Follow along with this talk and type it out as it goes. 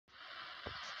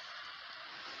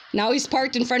Now he's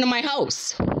parked in front of my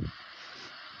house,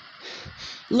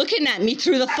 looking at me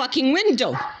through the fucking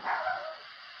window.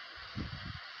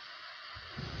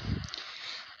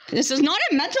 This is not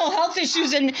a mental health issue,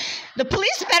 and the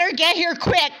police better get here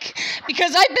quick,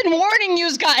 because I've been warning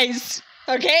you guys,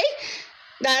 okay,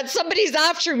 that somebody's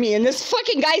after me, and this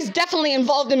fucking guy's definitely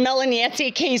involved in Melanie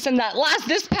Etier case, and that last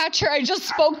dispatcher I just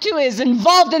spoke to is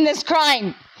involved in this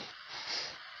crime.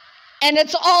 And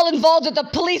it's all involved with the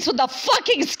police with a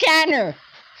fucking scanner.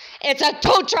 It's a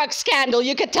tow truck scandal.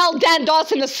 You could tell Dan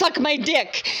Dawson to suck my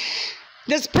dick.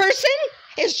 This person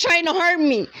is trying to harm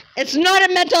me. It's not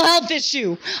a mental health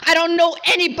issue. I don't know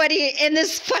anybody in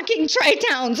this fucking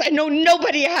Tri-Towns. I know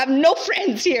nobody. I have no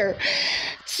friends here.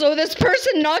 So this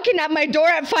person knocking at my door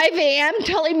at 5 a.m.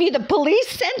 telling me the police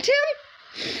sent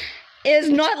him is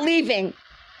not leaving.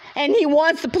 And he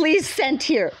wants the police sent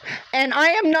here. And I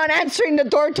am not answering the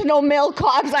door to no male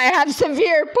cops. I have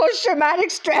severe post-traumatic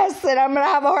stress and I'm going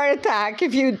to have a heart attack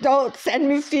if you don't send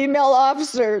me female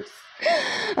officers.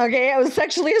 Okay, I was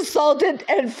sexually assaulted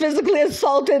and physically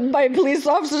assaulted by police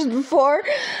officers before.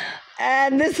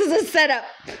 And this is a setup.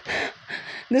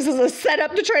 This is a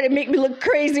setup to try to make me look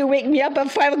crazy, wake me up at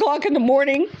 5 o'clock in the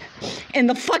morning. And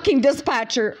the fucking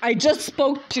dispatcher I just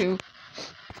spoke to